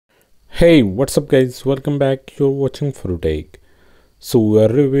Hey, what's up guys, welcome back. You're watching Fruitake. So we are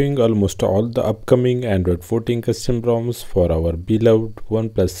reviewing almost all the upcoming Android 14 custom ROMs for our beloved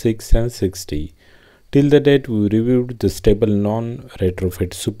OnePlus 6 and 6T. Till the date we reviewed the stable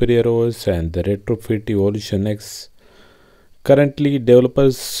non-retrofit superirors and the retrofit Evolution X. Currently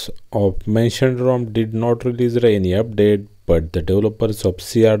developers of mentioned ROM did not release any update, but the developers of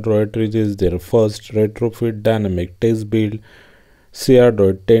crdroid released their first retrofit dynamic text build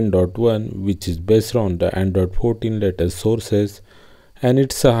crdroid 10.1, which is based on the Android 14 latest sources, and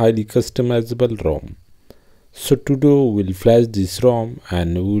it's a highly customizable ROM. So today we'll flash this ROM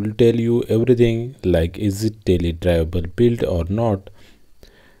and we will tell you everything, like is it daily drivable build or not,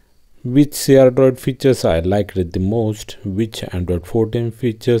 which crdroid features I liked the most, which Android 14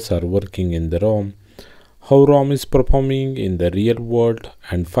 features are working in the ROM, how ROM is performing in the real world,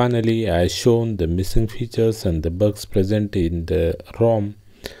 and finally I shown the missing features and the bugs present in the ROM.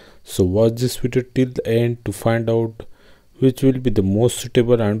 So watch this video till the end to find out which will be the most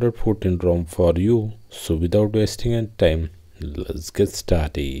suitable Android 14 ROM for you. So without wasting any time, let's get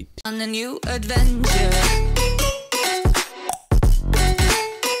started. On a new adventure.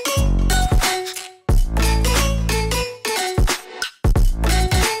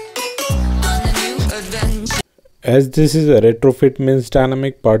 As this is a retrofit, means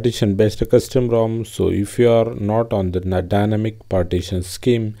dynamic partition based custom ROM, so if you are not on the dynamic partition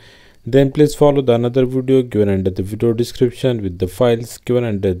scheme, then please follow the another video given under the video description with the files given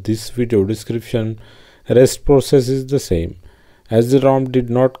under this video description. Rest process is the same. As the ROM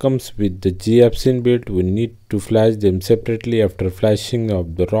did not comes with the gapps inbuilt, we need to flash them separately after flashing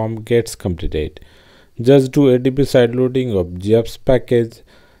of the ROM gets completed. Just do ADB side loading of gapps package,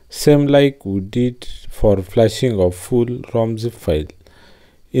 same like we did for flashing of full ROM zip file.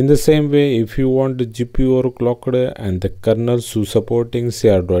 In the same way, if you want the GPU overclocked and the kernel to supporting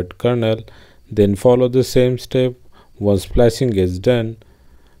crdroid kernel, then follow the same step. Once flashing is done,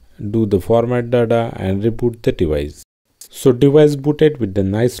 do the format data and reboot the device. So device booted with the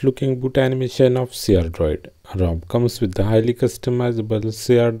nice looking boot animation of crdroid. ROM comes with the highly customizable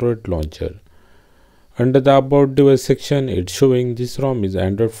crdroid launcher. Under the About Device section, it's showing this ROM is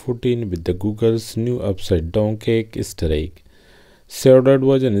Android 14 with the Google's new upside down cake Easter egg. crdroid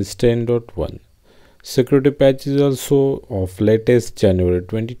version is 10.1. Security patch is also of latest January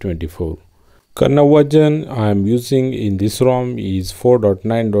 2024. Kernel version I am using in this ROM is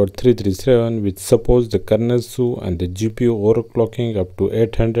 4.9.337, which supports the kernel SU and the GPU overclocking up to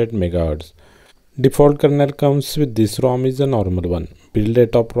 800 MHz. Default kernel comes with this ROM is a normal one. Build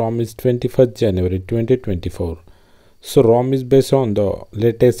date of ROM is 21st January 2024. So ROM is based on the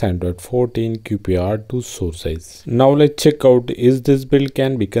latest Android 14 QPR2 sources. Now let's check out is this build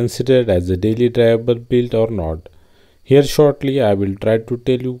can be considered as a daily drivable build or not. Here shortly I will try to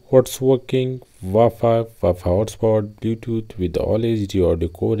tell you what's working: Wi-Fi, Wi-Fi hotspot, Bluetooth with all HD audio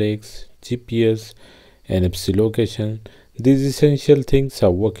codecs, GPS, NFC location. These essential things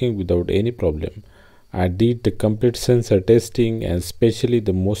are working without any problem. I did the complete sensor testing, and especially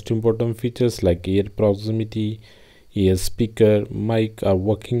the most important features like ear proximity, ear speaker, mic are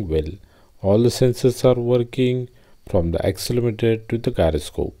working well. All the sensors are working from the accelerometer to the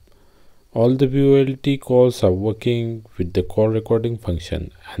gyroscope. All the VoLT calls are working with the call recording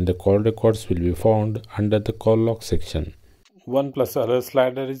function, and the call records will be found under the call log section. OnePlus alert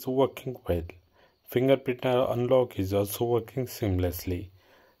slider is working well. Fingerprint unlock is also working seamlessly.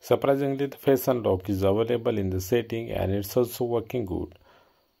 Surprisingly, the face unlock is available in the setting and it's also working good.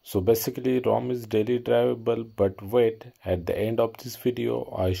 So basically ROM is daily drivable, but wait, at the end of this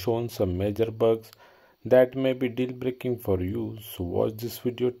video I shown some major bugs that may be deal breaking for you, so watch this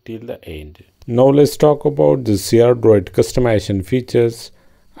video till the end. Now let's talk about the crdroid customization features.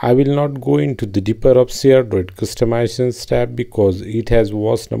 I will not go into the deeper of crdroid customizations tab because it has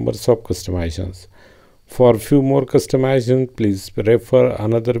vast numbers of customizations. For few more customizations, please refer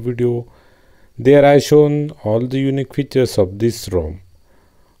another video. There I shown all the unique features of this ROM.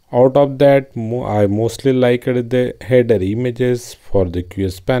 Out of that, I mostly liked the header images for the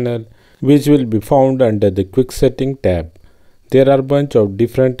QS panel, which will be found under the quick setting tab. There are a bunch of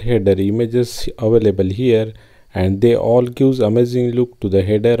different header images available here, and they all gives amazing look to the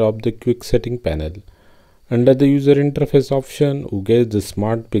header of the quick setting panel. Under the user interface option, we get the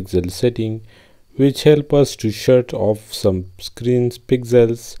smart pixel setting, which help us to shut off some screen's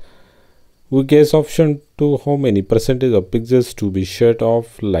pixels. We get option to how many percentage of pixels to be shut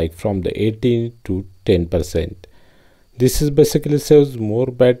off, like from the 18 to 10%. This is basically saves more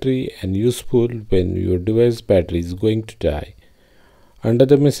battery and useful when your device battery is going to die. Under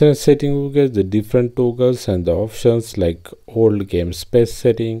the miscellaneous setting, we get the different toggles and the options like old game space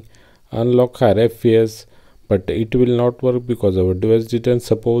setting, unlock higher FPS, but it will not work because our device didn't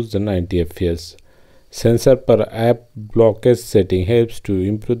support the 90 FPS. Sensor per app blockage setting helps to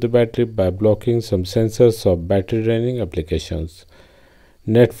improve the battery by blocking some sensors of battery draining applications.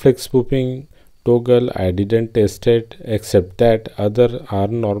 Netflix spoofing toggle, I didn't test it, except that other are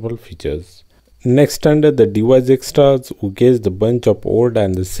normal features. Next, under the device extras, we get the bunch of old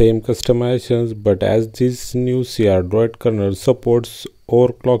and the same customizations, but as this new crdroid kernel supports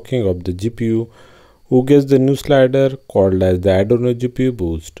overclocking of the GPU, we get the new slider called as the Adreno GPU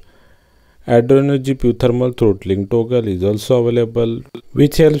boost. Adreno GPU thermal throttling toggle is also available,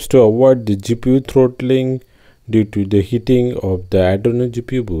 which helps to avoid the GPU throttling due to the heating of the Adreno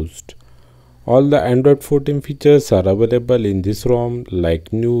GPU boost. All the Android 14 features are available in this ROM,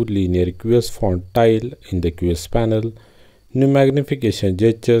 like new linear QS font tile in the QS panel, new magnification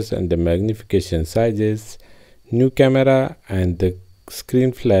gestures and the magnification sizes, new camera and the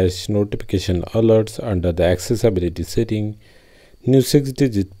screen flash notification alerts under the accessibility setting, new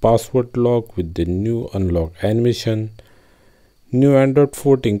 6-digit password lock with the new unlock animation, new Android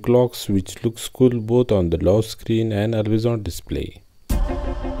 14 clocks which looks cool both on the lock screen and always on display.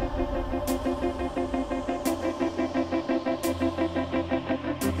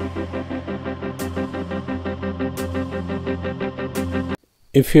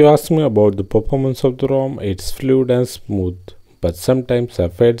 If you ask me about the performance of the ROM, it's fluid and smooth, but sometimes I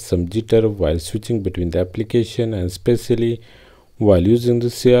felt some jitter while switching between the application and especially while using the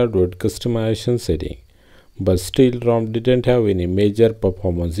crdroid customization setting. But still, ROM didn't have any major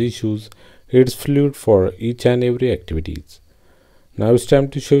performance issues. It's fluid for each and every activities. Now it's time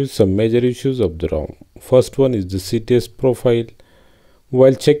to show you some major issues of the ROM. First one is the CTS profile.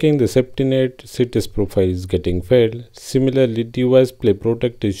 While checking the safety net, CTS profile is getting failed. Similarly, device play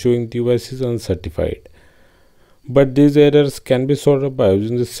protect is showing device is uncertified. But these errors can be solved by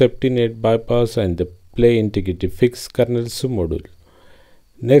using the safety net bypass and the play integrity fix kernel module.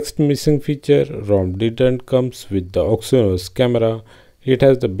 Next missing feature, ROM didn't comes with the Oxygenous camera. It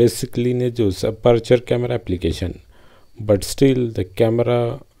has the basic lineage aperture camera application. But still, the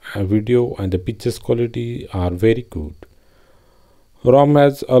camera, video and the pictures quality are very good. ROM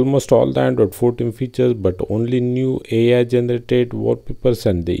has almost all the Android 14 features, but only new AI generated wallpapers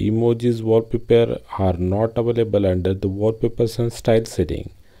and the emojis wallpaper are not available under the wallpapers and style setting.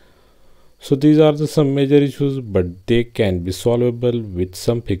 So these are some major issues, but they can be solvable with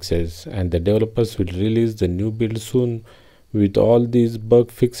some fixes, and the developers will release the new build soon with all these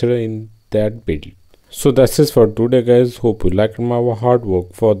bugs fixed in that build. So that's it for today guys. Hope you liked my hard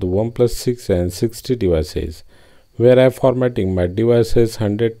work for the OnePlus 6 and 60 devices, where I am formatting my devices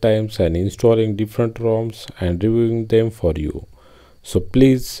 100 times and installing different ROMs and reviewing them for you. So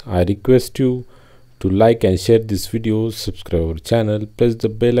please, I request you to like and share this video, subscribe our channel, press the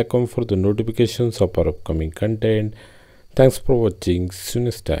bell icon for the notifications of our upcoming content. Thanks for watching. See you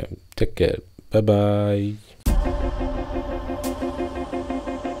next time. Take care. Bye bye.